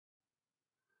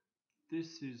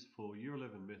This is for Year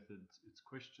 11 methods. It's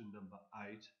question number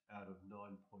 8 out of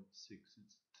 9.6.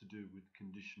 It's to do with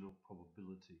conditional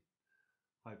probability.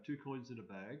 I have two coins in a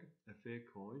bag, a fair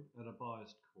coin and a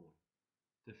biased coin.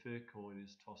 The fair coin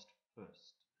is tossed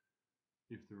first.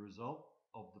 If the result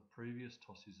of the previous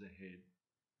toss is a head,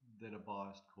 then a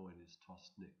biased coin is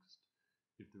tossed next.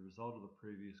 If the result of the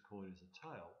previous coin is a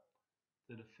tail,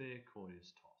 then a fair coin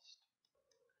is tossed.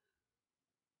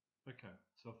 Okay,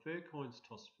 so a fair coin's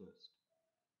tossed first.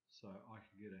 So I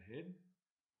can get a head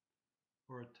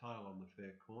or a tail on the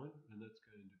fair coin, and that's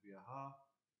going to be a half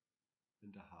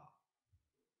and a half.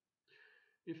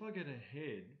 If I get a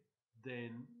head,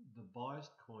 then the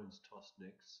biased coin's tossed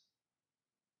next,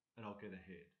 and I'll get a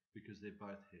head because they're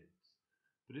both heads.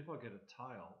 But if I get a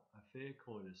tail, a fair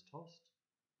coin is tossed,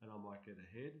 and I might get a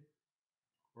head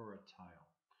or a tail,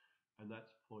 and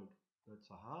that's a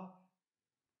half,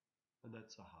 and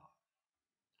that's a half.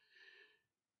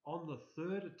 On the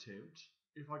third attempt,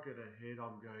 if I get a head,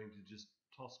 I'm going to just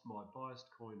toss my biased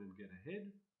coin and get a head.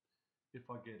 If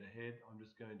I get a head, I'm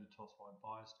just going to toss my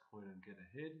biased coin and get a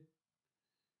head.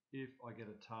 If I get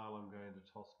a tail, I'm going to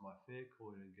toss my fair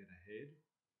coin and get a head,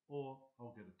 or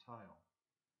I'll get a tail.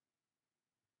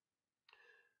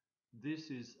 This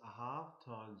is a half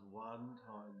times 1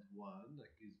 times 1,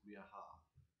 that gives me a half.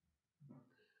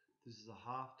 This is a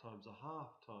half times 1,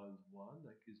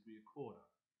 that gives me a quarter.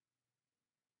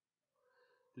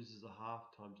 This is a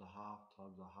half times a half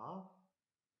times a half,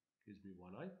 gives me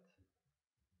 1/8.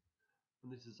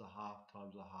 And this is a half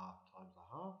times a half times a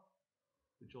half,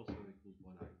 which also equals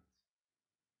 1/8.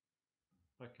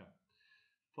 Okay.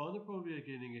 Find the probability of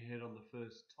getting ahead on the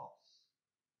first toss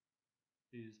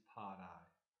is part A.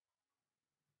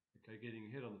 Okay, getting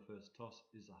ahead on the first toss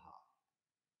is a half.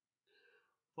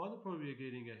 Find the probability of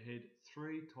getting ahead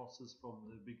 3 tosses from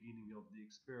the beginning of the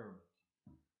experiment.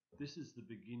 This is the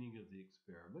beginning of the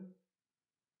experiment.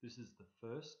 This is the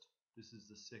first. This is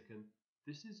the second.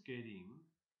 This is getting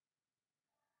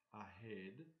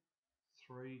ahead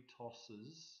 3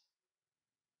 tosses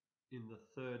in the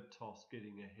third toss,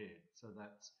 getting ahead. So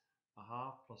that's a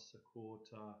half plus a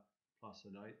quarter plus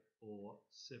an 1/8 or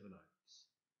 7/8.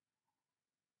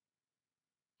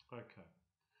 Okay.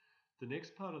 The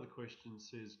next part of the question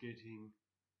says getting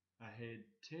ahead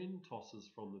 10 tosses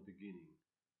from the beginning.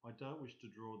 I don't wish to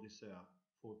draw this out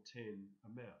for 10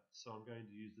 amounts, so I'm going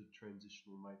to use the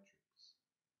transitional matrix.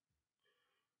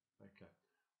 Okay,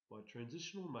 my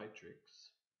transitional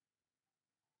matrix,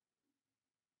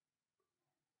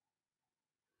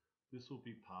 this will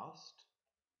be past,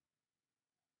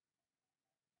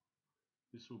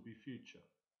 this will be future,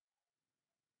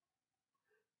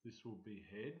 this will be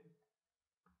head,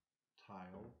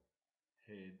 tail,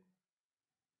 head,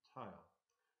 tail.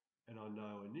 And I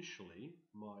know initially,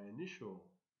 my initial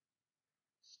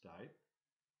state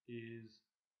is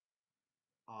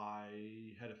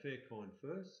I had a fair coin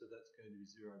first, so that's going to be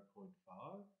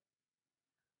 0.5.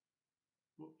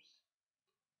 Whoops.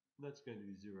 And that's going to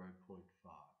be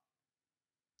 0.5.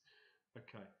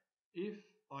 Okay, if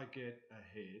I get a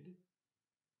head,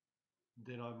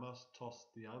 then I must toss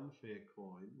the unfair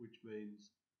coin, which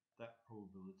means that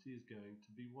probability is going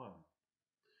to be 1.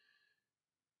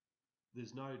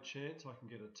 There's no chance I can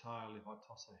get a tail if I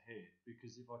toss a head,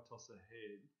 because if I toss a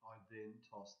head, I then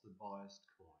toss the biased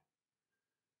coin.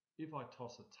 If I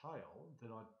toss a tail,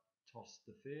 then I toss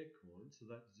the fair coin, so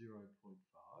that's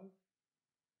 0.5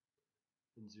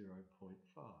 and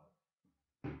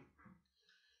 0.5.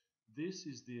 This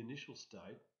is the initial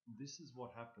state. This is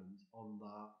what happens on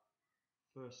the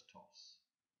first toss.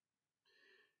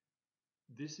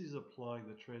 This is applying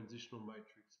the transitional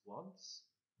matrix once.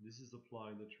 This is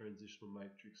applying the transitional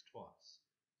matrix twice.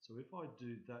 So if I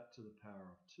do that to the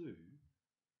power of 2,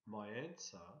 my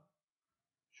answer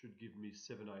should give me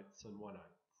 7/8 and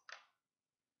 1/8.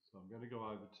 So I'm going to go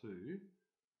over to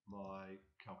my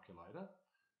calculator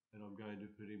and I'm going to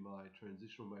put in my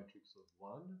transitional matrix of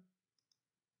 1,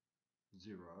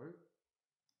 0,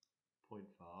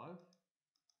 0.5,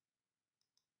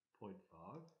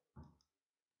 0.5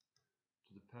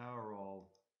 to the power of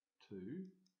 2,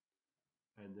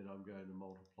 and then I'm going to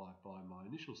multiply by my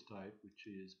initial state, which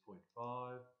is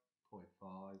 0.5,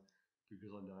 0.5,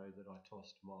 because I know that I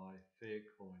tossed my fair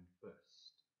coin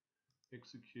first.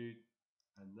 Execute,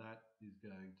 and that is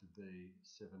going to be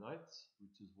 7/8,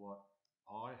 which is what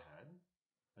I had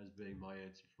as being my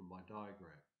answer from my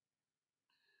diagram.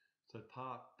 So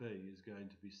part B is going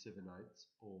to be 7/8,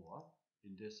 or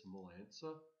in decimal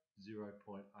answer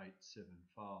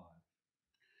 0.875.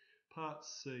 Part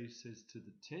C says to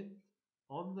the 10th.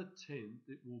 On the 10th,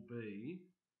 it will be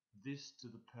this to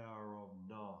the power of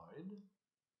 9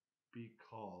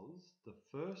 because the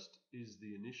first is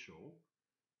the initial.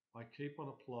 I keep on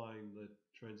applying the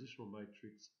transitional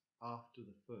matrix after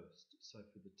the first. So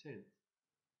for the 10th,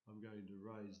 I'm going to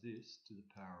raise this to the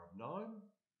power of 9,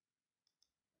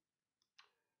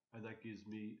 and that gives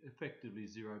me effectively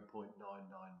 0.999.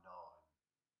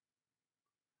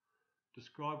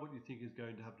 Describe what you think is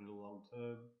going to happen in the long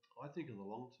term. I think in the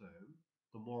long term,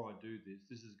 the more I do this,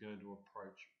 this is going to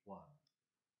approach 1.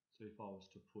 So if I was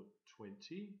to put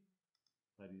 20,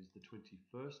 that is the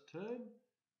 21st term,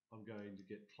 I'm going to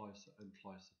get closer and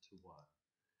closer to 1.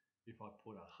 If I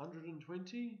put 120,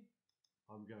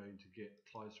 I'm going to get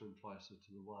closer and closer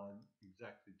to the 1,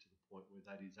 exactly to the point where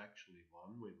that is actually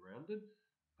 1 when rounded.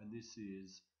 And this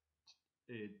is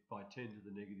by 10 to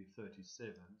the negative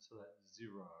 37, so that's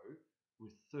 0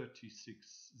 with 36,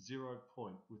 0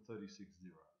 point with 36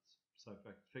 zeros. So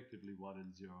effectively 1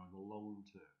 and 0 in the long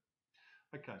term.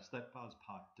 Okay, so that part's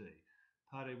part D.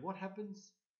 Part E, what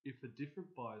happens if a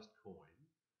different biased coin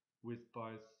with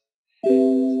both heads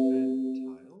and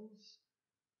tails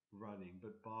running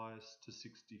but biased to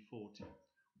 60-40?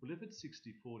 Well, if it's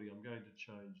 60-40, I'm going to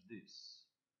change this.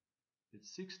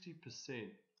 It's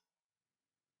 60%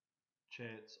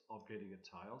 chance of getting a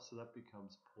tail, so that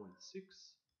becomes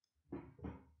 0.6.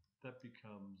 That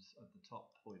becomes at the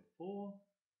top 0.4.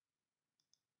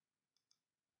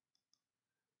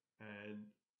 And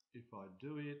if I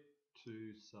do it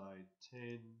to say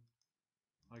 10,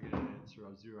 I get an answer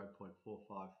of 0.45454545.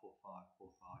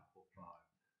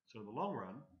 So in the long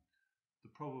run, the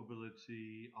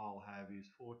probability I'll have is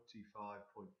 45.45%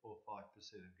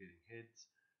 of getting heads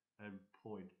and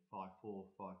 0.545454%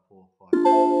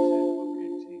 of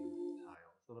getting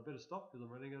tails. And I better stop because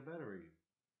I'm running out of battery.